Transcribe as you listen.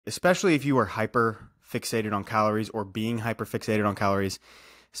especially if you are hyper fixated on calories or being hyper fixated on calories,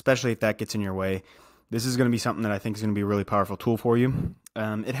 especially if that gets in your way, this is going to be something that I think is going to be a really powerful tool for you.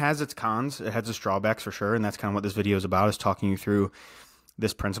 It has its cons, it has its drawbacks for sure, and that's kind of what this video is about, is talking you through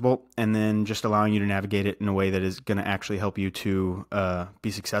this principle and then just allowing you to navigate it in a way that is going to actually help you to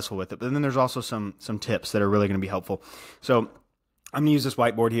be successful with it. But then there's also some tips that are really going to be helpful. So I'm going to use this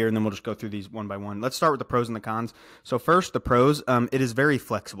whiteboard here, and then we'll just go through these one by one. Let's start with the pros and the cons. So first, the pros, it is very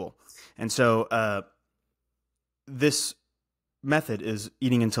flexible. And so this method is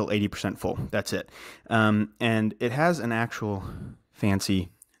eating until 80% full. That's it. And it has an actual fancy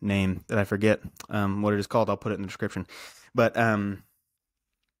name that I forget what it is called. I'll put it in the description. But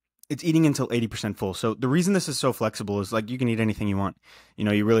it's eating until 80% full. So the reason this is so flexible is, like, you can eat anything you want. You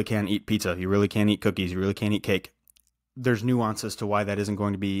know, you really can eat pizza. You really can eat cookies. You really can eat cake. There's nuances to why that isn't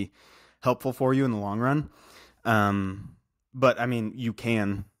going to be helpful for you in the long run. But I mean, you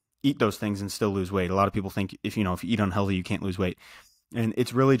can eat those things and still lose weight. A lot of people think if you eat unhealthy, you can't lose weight. And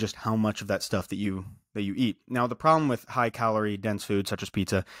it's really just how much of that stuff that you eat. Now, the problem with high calorie dense foods such as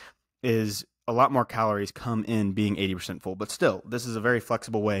pizza is a lot more calories come in being 80% full. But still, this is a very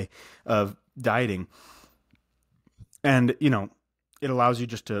flexible way of dieting. And, it allows you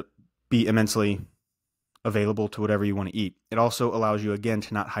just to be immensely available to whatever you want to eat. It also allows you, again,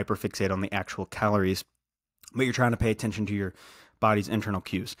 to not hyperfixate on the actual calories, but you're trying to pay attention to your body's internal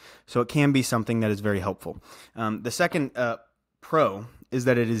cues. So it can be something that is very helpful. The second pro is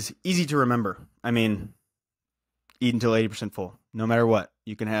that it is easy to remember. I mean, eat until 80% full, no matter what.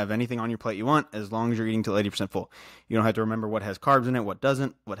 You can have anything on your plate you want as long as you're eating till 80% full. You don't have to remember what has carbs in it, what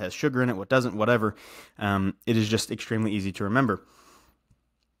doesn't, what has sugar in it, what doesn't, whatever. It is just extremely easy to remember.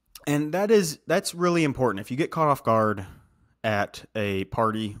 And that's really important. If you get caught off guard at a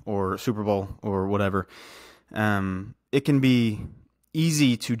party or Super Bowl or whatever, it can be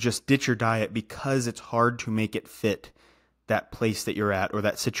easy to just ditch your diet because it's hard to make it fit that place that you're at or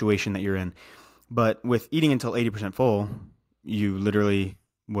that situation that you're in. But with eating until 80% full, you literally,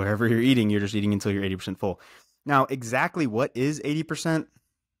 wherever you're eating, you're just eating until you're 80% full. Now, exactly what is 80%?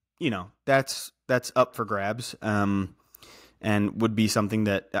 That's up for grabs. And would be something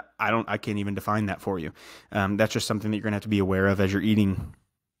that I can't even define that for you. That's just something that you're going to have to be aware of as you're eating.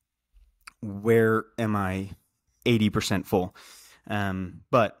 Where am I 80% full?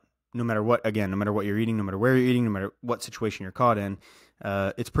 But no matter what you're eating, no matter where you're eating, no matter what situation you're caught in,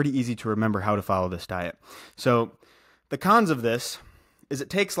 it's pretty easy to remember how to follow this diet. So the cons of this is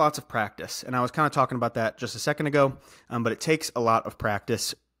it takes lots of practice. And I was kind of talking about that just a second ago, but it takes a lot of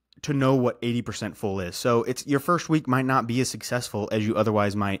practice to know what 80% full is. So your first week might not be as successful as you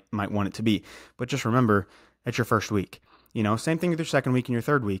otherwise might want it to be. But just remember, it's your first week. Same thing with your second week and your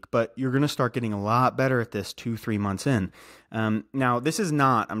third week, but you're going to start getting a lot better at this 2-3 months in. Now, this is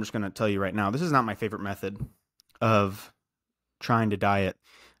not, I'm just going to tell you right now, this is not my favorite method of trying to diet.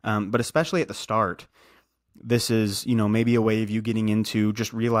 But especially at the start, this is, maybe a way of you getting into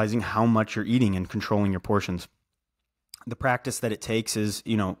just realizing how much you're eating and controlling your portions. The practice that it takes is,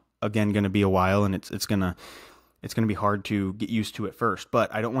 again, going to be a while, and it's going to be hard to get used to at first.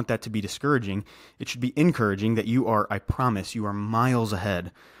 But I don't want that to be discouraging. It should be encouraging that I promise you are miles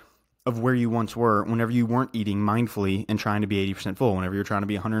ahead of where you once were whenever you weren't eating mindfully and trying to be 80% full. Whenever you're trying to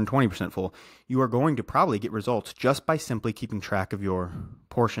be 120% full, you are going to probably get results just by simply keeping track of your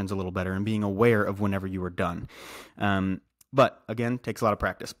portions a little better and being aware of whenever you are done. But again, takes a lot of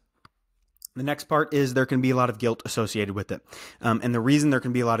practice. The next part is there can be a lot of guilt associated with it. And the reason there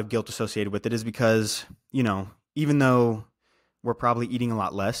can be a lot of guilt associated with it is because, even though we're probably eating a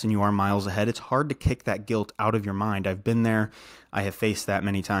lot less and you are miles ahead, it's hard to kick that guilt out of your mind. I've been there. I have faced that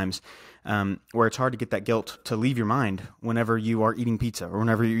many times, where it's hard to get that guilt to leave your mind whenever you are eating pizza or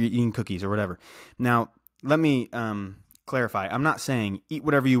whenever you're eating cookies or whatever. Now, let me clarify. I'm not saying eat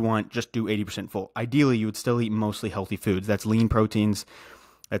whatever you want, just do 80% full. Ideally, you would still eat mostly healthy foods. That's lean proteins.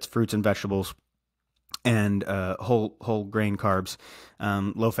 That's fruits and vegetables, and whole grain carbs,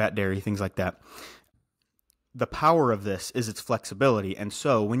 low-fat dairy, things like that. The power of this is its flexibility, and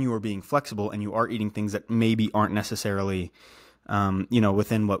so when you are being flexible and you are eating things that maybe aren't necessarily,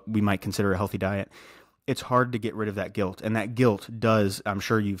 within what we might consider a healthy diet, it's hard to get rid of that guilt. And that guilt does, I'm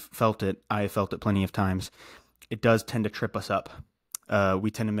sure you've felt it, I have felt it plenty of times, it does tend to trip us up.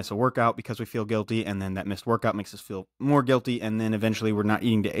 We tend to miss a workout because we feel guilty, and then that missed workout makes us feel more guilty, and then eventually we're not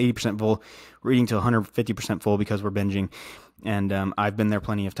eating to 80% full, we're eating to 150% full because we're binging. And I've been there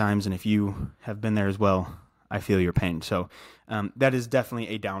plenty of times, and if you have been there as well, I feel your pain. So that is definitely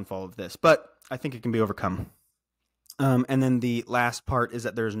a downfall of this, but I think it can be overcome. And then the last part is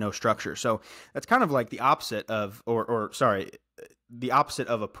that there's no structure. So that's kind of like the opposite of, the opposite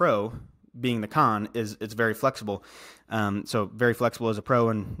of a pro being the con is it's very flexible. So very flexible is a pro,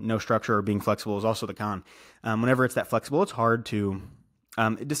 and no structure or being flexible is also the con. Whenever it's that flexible, it's hard to,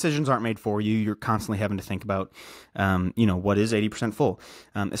 decisions aren't made for you. You're constantly having to think about, what is 80% full,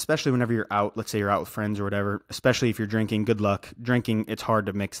 especially whenever you're out, let's say you're out with friends or whatever, especially if you're drinking. Good luck drinking. It's hard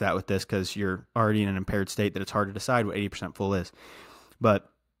to mix that with this because you're already in an impaired state that it's hard to decide what 80% full is.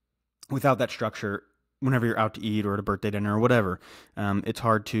 But without that structure, whenever you're out to eat or at a birthday dinner or whatever, it's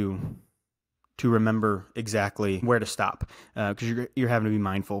hard to remember exactly where to stop because you're having to be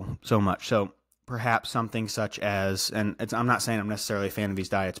mindful so much. So perhaps something such as, and I'm not saying I'm necessarily a fan of these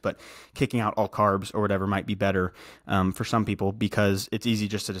diets, but kicking out all carbs or whatever might be better for some people, because it's easy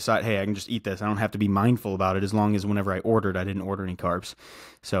just to decide, hey, I can just eat this. I don't have to be mindful about it, as long as whenever I ordered, I didn't order any carbs.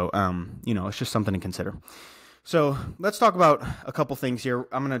 So, it's just something to consider. So let's talk about a couple things here.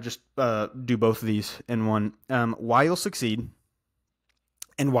 I'm going to just do both of these in one. Why you'll succeed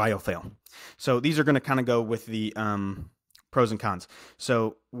and why you'll fail. So these are going to kind of go with the pros and cons.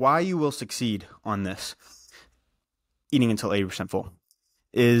 So why you will succeed on this, eating until 80% full,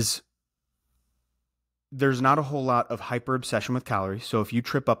 is there's not a whole lot of hyper obsession with calories. So if you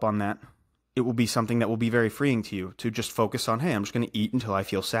trip up on that, it will be something that will be very freeing to you to just focus on, hey, I'm just going to eat until I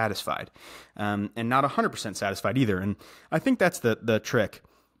feel satisfied, and not 100% satisfied either. And I think that's the trick.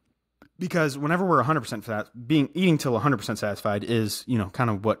 Because whenever we're 100% eating till 100% satisfied is, kind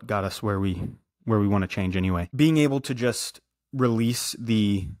of what got us where we want to change anyway. Being able to just release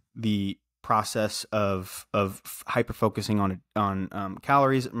the process of hyper focusing on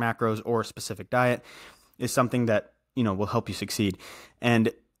calories, macros, or a specific diet is something that will help you succeed.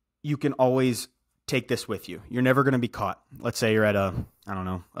 And you can always take this with you. You're never going to be caught. Let's say you're at a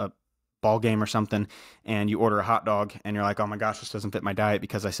ball game or something, and you order a hot dog, and you're like, oh my gosh, this doesn't fit my diet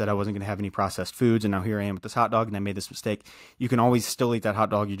because I said I wasn't going to have any processed foods, and now here I am with this hot dog, and I made this mistake. You can always still eat that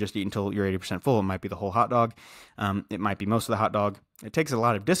hot dog. You just eat until you're 80% full. It might be the whole hot dog. It might be most of the hot dog. It takes a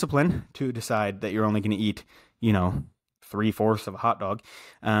lot of discipline to decide that you're only going to eat, 3/4 of a hot dog.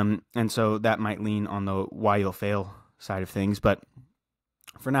 And so that might lean on the why you'll fail side of things. But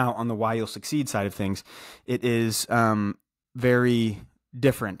for now, on the why you'll succeed side of things, it is very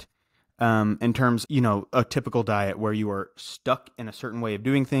different. In terms, a typical diet where you are stuck in a certain way of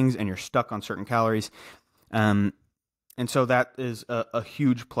doing things and you're stuck on certain calories. And so that is a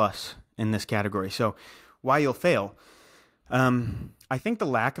huge plus in this category. So why you'll fail. I think the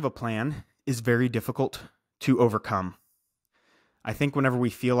lack of a plan is very difficult to overcome. I think whenever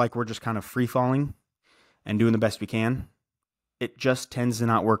we feel like we're just kind of free falling and doing the best we can, it just tends to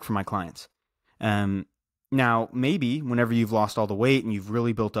not work for my clients. Now, maybe whenever you've lost all the weight and you've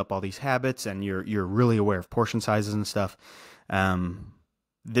really built up all these habits and you're really aware of portion sizes and stuff,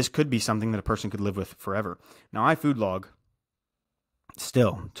 this could be something that a person could live with forever. Now, I food log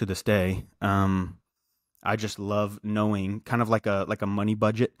still to this day. I just love knowing, kind of like a money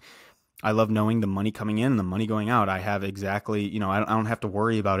budget. I love knowing the money coming in and the money going out. I have exactly, I don't have to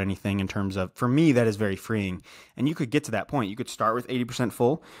worry about anything in terms of, for me, that is very freeing. And you could get to that point. You could start with 80%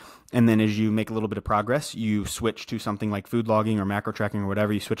 full. And then as you make a little bit of progress, you switch to something like food logging or macro tracking or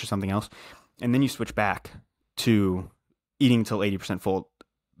whatever. You switch to something else. And then you switch back to eating till 80% full,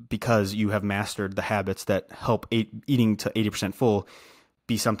 because you have mastered the habits that help eating to 80% full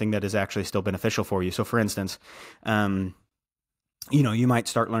be something that is actually still beneficial for you. So for instance, you might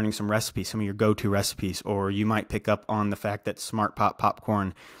start learning some recipes, some of your go-to recipes, or you might pick up on the fact that Smart Pop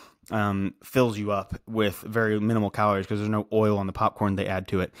popcorn fills you up with very minimal calories because there's no oil on the popcorn they add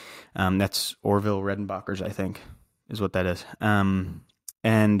to it. That's Orville Redenbacher's, I think, is what that is.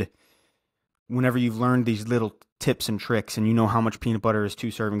 And whenever you've learned these little tips and tricks and you know how much peanut butter is 2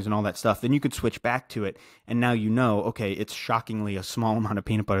 servings and all that stuff, then you could switch back to it. And now okay, it's shockingly a small amount of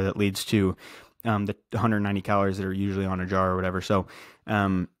peanut butter that leads to the 190 calories that are usually on a jar or whatever. So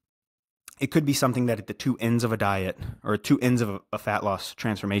it could be something that at the two ends of a diet, or 2 ends of a fat loss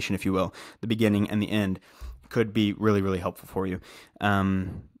transformation, if you will, the beginning and the end, could be really, really helpful for you.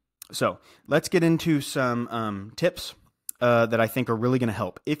 So let's get into some tips that I think are really going to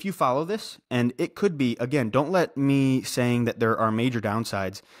help if you follow this. And it could be, again, don't let me saying that there are major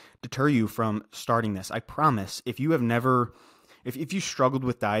downsides deter you from starting this. I promise, if you have never, if you struggled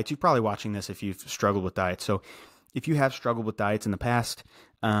with diets, you're probably watching this if you've struggled with diets. So if you have struggled with diets in the past,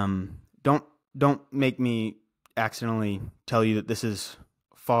 don't make me accidentally tell you that this is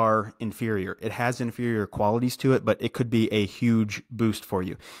far inferior. It has inferior qualities to it, but it could be a huge boost for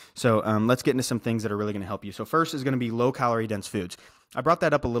you. So let's get into some things that are really going to help you. So first is going to be low calorie dense foods. I brought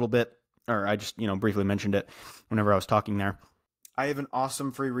that up a little bit or I just, briefly mentioned it whenever I was talking there. I have an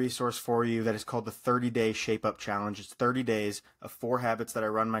awesome free resource for you that is called the 30-Day Shape Up Challenge. It's 30 days of 4 habits that I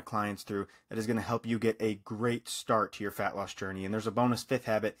run my clients through that is going to help you get a great start to your fat loss journey. And there's a bonus 5th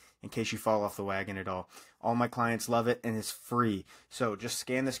habit in case you fall off the wagon at all. All my clients love it, and it's free. So just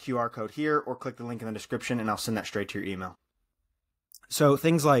scan this QR code here or click the link in the description, and I'll send that straight to your email. So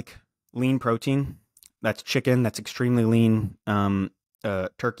things like lean protein, that's chicken, that's extremely lean,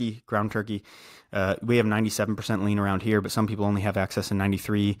 turkey, ground turkey. We have 97% lean around here, but some people only have access to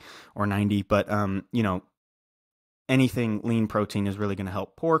 93 or 90. But, anything lean protein is really going to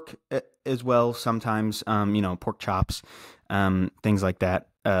help. Pork as well, sometimes, pork chops, things like that.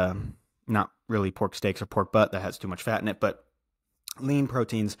 Not really pork steaks or pork butt that has too much fat in it, but lean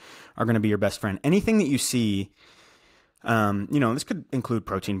proteins are going to be your best friend. Anything that you see, this could include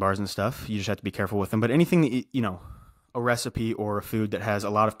protein bars and stuff. You just have to be careful with them. But anything that, a recipe or a food that has a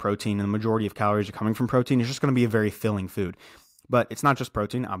lot of protein and the majority of calories are coming from protein is just going to be a very filling food. But it's not just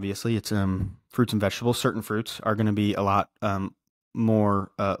protein, obviously. It's fruits and vegetables. Certain fruits are going to be a lot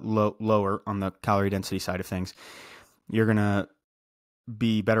more lower on the calorie density side of things. You're going to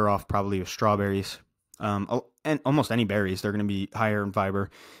be better off probably with strawberries, and almost any berries. They're going to be higher in fiber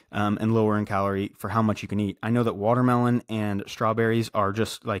and lower in calorie for how much you can eat. I know that watermelon and strawberries are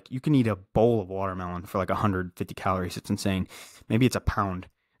just like, you can eat a bowl of watermelon for like 150 calories. It's insane. Maybe it's a pound.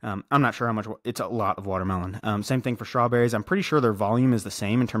 I'm not sure how much. It's a lot of watermelon. Same thing for strawberries. I'm pretty sure their volume is the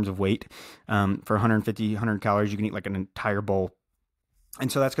same in terms of weight. For 150, 100 calories, you can eat like an entire bowl.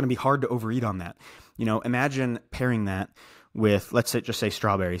 And so that's going to be hard to overeat on that. Imagine pairing that with, let's say, just say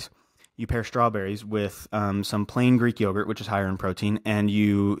strawberries. You pair strawberries with some plain Greek yogurt, which is higher in protein, and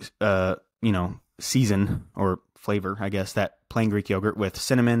you, season or flavor, I guess, that plain Greek yogurt with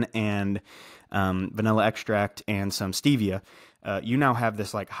cinnamon and vanilla extract and some stevia. You now have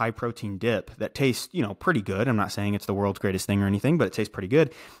this like high protein dip that tastes, pretty good. I'm not saying it's the world's greatest thing or anything, but it tastes pretty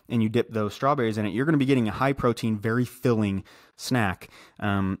good. And you dip those strawberries in it, you're going to be getting a high protein, very filling snack.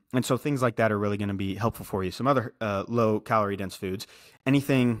 And so things like that are really going to be helpful for you. Some other low calorie dense foods,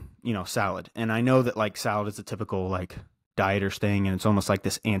 anything, salad. And I know that like salad is a typical like dieters thing, and it's almost like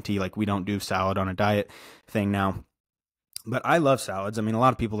this like we don't do salad on a diet thing now. But I love salads. I mean, a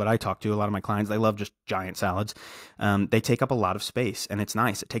lot of people that I talk to, a lot of my clients, they love just giant salads. They take up a lot of space, and it's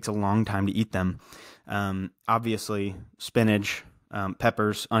nice. It takes a long time to eat them. Obviously, spinach,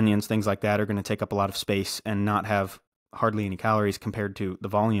 peppers, onions, things like that are going to take up a lot of space and not have hardly any calories compared to the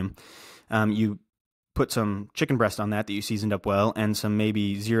volume. You put some chicken breast on that you seasoned up well, and some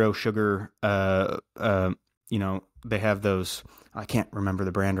maybe zero sugar. They have those. I can't remember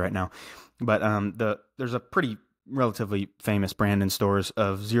the brand right now, but there's a pretty relatively famous brand in stores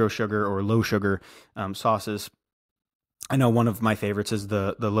of zero sugar or low sugar sauces. I know one of my favorites is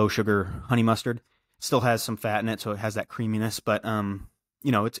the low sugar honey mustard. It still has some fat in it, so it has that creaminess, but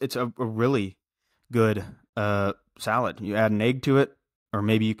it's a really good salad. You add an egg to it, or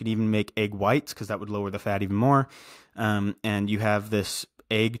maybe you could even make egg whites, because that would lower the fat even more. And you have this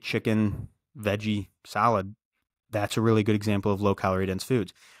egg, chicken, veggie salad. That's a really good example of low calorie dense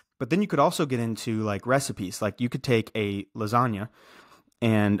foods. But then you could also get into like recipes. Like you could take a lasagna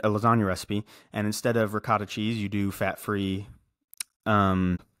recipe, and instead of ricotta cheese, you do fat-free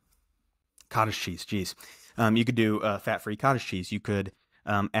cottage cheese. Geez. You could do fat-free cottage cheese. You could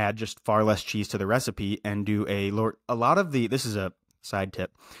add just far less cheese to the recipe and do this is a side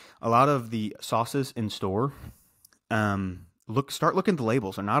tip, a lot of the sauces in store, start looking at the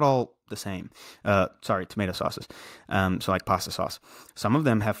labels. They're not all the same. Tomato sauces. So like pasta sauce. Some of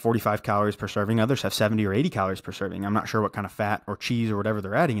them have 45 calories per serving. Others have 70 or 80 calories per serving. I'm not sure what kind of fat or cheese or whatever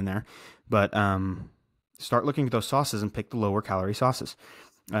they're adding in there, but start looking at those sauces and pick the lower calorie sauces.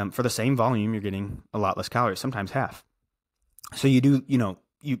 For the same volume, you're getting a lot less calories, sometimes half. So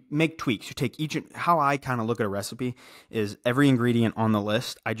you make tweaks. You take how I kind of look at a recipe is every ingredient on the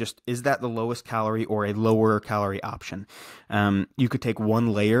list. Is that the lowest calorie or a lower calorie option? You could take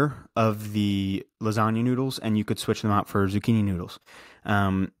one layer of the lasagna noodles and you could switch them out for zucchini noodles.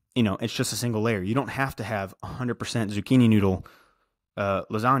 It's just a single layer. You don't have to have 100% zucchini noodle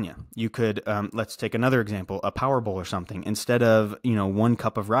lasagna. You could, let's take another example, a power bowl or something. Instead of, 1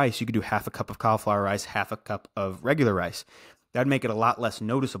 cup of rice, you could do half a cup of cauliflower rice, half a cup of regular rice. That'd make it a lot less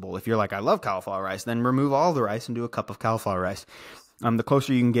noticeable. If you're like, I love cauliflower rice, then remove all the rice and do a cup of cauliflower rice. The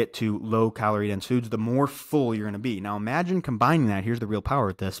closer you can get to low calorie dense foods, the more full you're going to be. Now imagine combining that. Here's the real power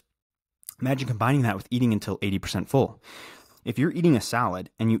with this. Imagine combining that with eating until 80% full. If you're eating a salad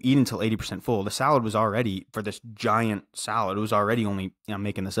and you eat until 80% full, the salad was already, for this giant salad, it was already only, I'm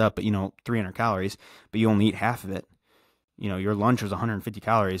making this up, but 300 calories, but you only eat half of it. your lunch was 150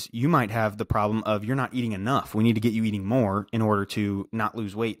 calories, you might have the problem of you're not eating enough. We need to get you eating more in order to not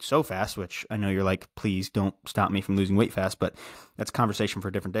lose weight so fast, which I know you're like, please don't stop me from losing weight fast, but that's a conversation for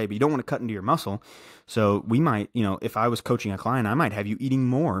a different day. But you don't want to cut into your muscle. So we might, if I was coaching a client, I might have you eating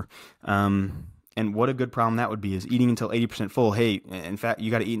more. And what a good problem that would be, is eating until 80% full. Hey, in fact, you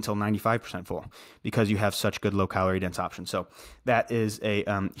got to eat until 95% full because you have such good low calorie dense options. So that is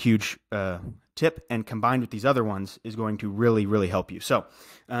a huge tip, and combined with these other ones is going to really, really help you. So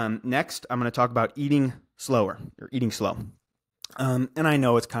next, I'm going to talk about eating slower, or eating slow. And I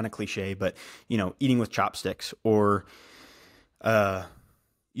know it's kind of cliche, but eating with chopsticks, or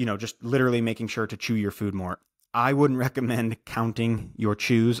just literally making sure to chew your food more. I wouldn't recommend counting your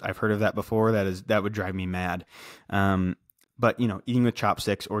chews. I've heard of that before. That would drive me mad. But eating with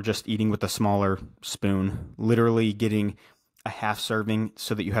chopsticks, or just eating with a smaller spoon, literally getting a half serving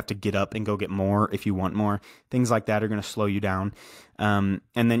so that you have to get up and go get more if you want more. Things like that are going to slow you down. And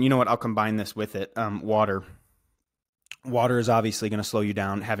then, I'll combine this with it. Water. Water is obviously going to slow you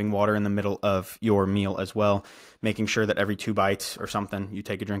down. Having water in the middle of your meal as well, making sure that every 2 bites or something, you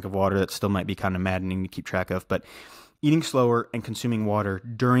take a drink of water. That still might be kind of maddening to keep track of, but eating slower and consuming water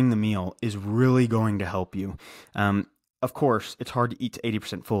during the meal is really going to help you. Of course, it's hard to eat to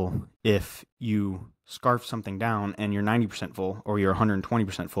 80% full if you scarf something down and you're 90% full, or you're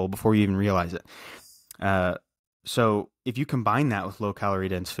 120% full before you even realize it. So if you combine that with low calorie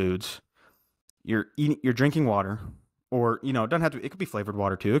dense foods, you're drinking water. Or, it doesn't have to, it could be flavored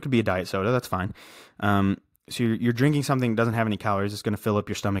water too. It could be a diet soda. That's fine. So you're drinking something that doesn't have any calories. It's going to fill up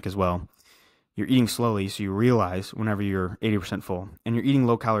your stomach as well. You're eating slowly, so you realize whenever you're 80% full, and you're eating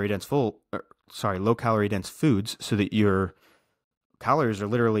low calorie dense foods, so that your calories are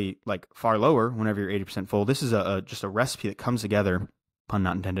literally like far lower whenever you're 80% full. This is just a recipe that comes together, pun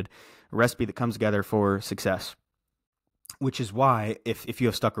not intended, a recipe that comes together for success. Which is why, if you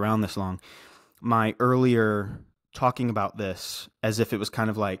have stuck around this long, my earlier talking about this as if it was kind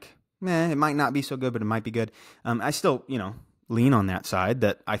of like, it might not be so good, but it might be good. I still, lean on that side,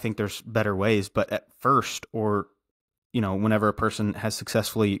 that I think there's better ways. But at first, or, whenever a person has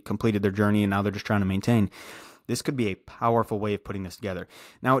successfully completed their journey and now they're just trying to maintain, this could be a powerful way of putting this together.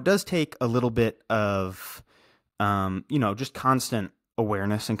 Now, it does take a little bit of, just constant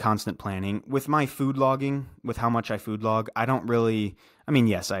awareness and constant planning. With my food logging, with how much I food log, I don't really,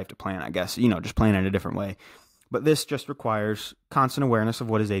 yes, I have to plan, I guess, just plan in a different way. But this just requires constant awareness of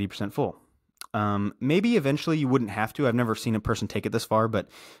what is 80% full. Maybe eventually you wouldn't have to. I've never seen a person take it this far, but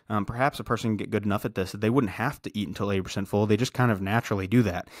perhaps a person can get good enough at this that they wouldn't have to eat until 80% full. They just kind of naturally do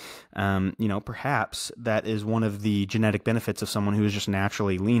that. Perhaps that is one of the genetic benefits of someone who is just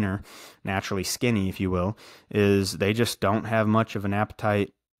naturally leaner, naturally skinny, if you will, is they just don't have much of an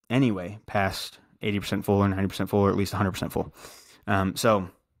appetite anyway, past 80% full or 90% full, or at least 100% full.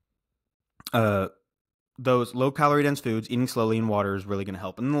 Those low-calorie dense foods, eating slowly, and water is really going to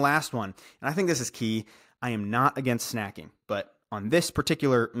help. And the last one, and I think this is key, I am not against snacking, but on this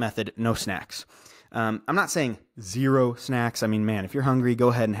particular method, no snacks. I'm not saying zero snacks. If you're hungry, go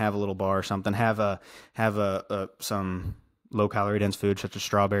ahead and have a little bar or something. Have some low-calorie dense food, such as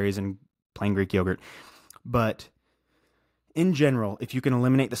strawberries and plain Greek yogurt. But in general, if you can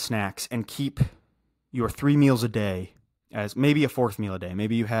eliminate the snacks and keep your 3 meals a day as maybe a 4th meal a day.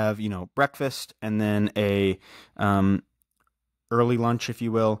 Maybe you have, breakfast, and then a early lunch, if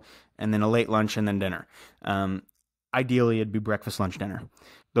you will, and then a late lunch, and then dinner. Ideally, it'd be breakfast, lunch, dinner.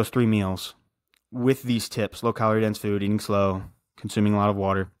 Those 3 meals with these tips: low calorie dense food, eating slow, consuming a lot of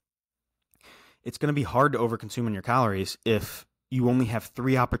water. It's going to be hard to overconsume in your calories if you only have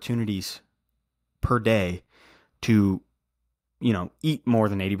 3 opportunities per day to, eat more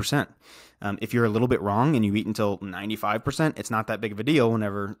than 80%. If you're a little bit wrong and you eat until 95%, it's not that big of a deal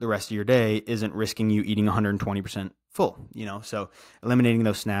whenever the rest of your day isn't risking you eating 120% full, so eliminating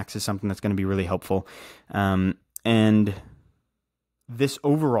those snacks is something that's going to be really helpful. And this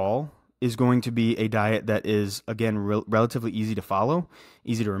overall is going to be a diet that is, again, relatively easy to follow,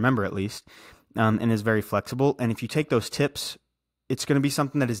 easy to remember at least, and is very flexible. And if you take those tips, it's going to be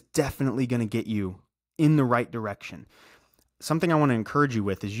something that is definitely going to get you in the right direction. Something I want to encourage you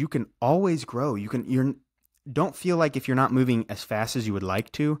with is you can always grow. Don't feel like if you're not moving as fast as you would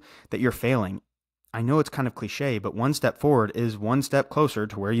like to, that you're failing. I know it's kind of cliche, but one step forward is one step closer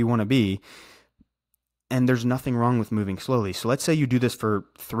to where you want to be. And there's nothing wrong with moving slowly. So let's say you do this for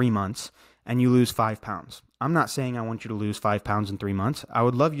 3 months and you lose 5 pounds. I'm not saying I want you to lose 5 pounds in 3 months. I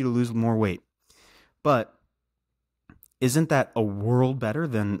would love you to lose more weight. But isn't that a world better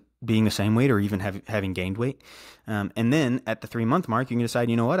than being the same weight or even having gained weight. And then at the 3-month mark, you can decide,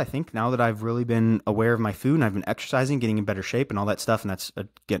 you know what, I think now that I've really been aware of my food and I've been exercising, getting in better shape and all that stuff, and that's,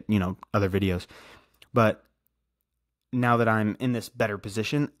 other videos. But now that I'm in this better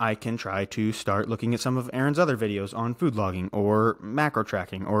position, I can try to start looking at some of Aaron's other videos on food logging or macro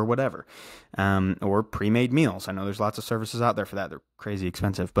tracking or whatever, or pre-made meals. I know there's lots of services out there for that. They're crazy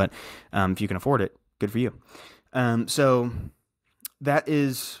expensive, but if you can afford it, good for you. So that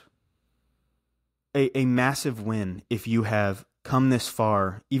is a massive win if you have come this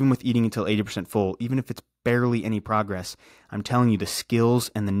far, even with eating until 80% full, even if it's barely any progress. I'm telling you, the skills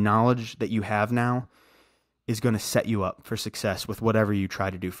and the knowledge that you have now is going to set you up for success with whatever you try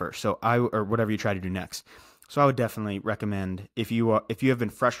to do first. Or whatever you try to do next. So I would definitely recommend, if you have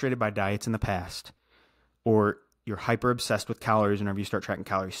been frustrated by diets in the past, or you're hyper obsessed with calories whenever you start tracking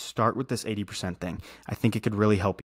calories, start with this 80% thing. I think it could really help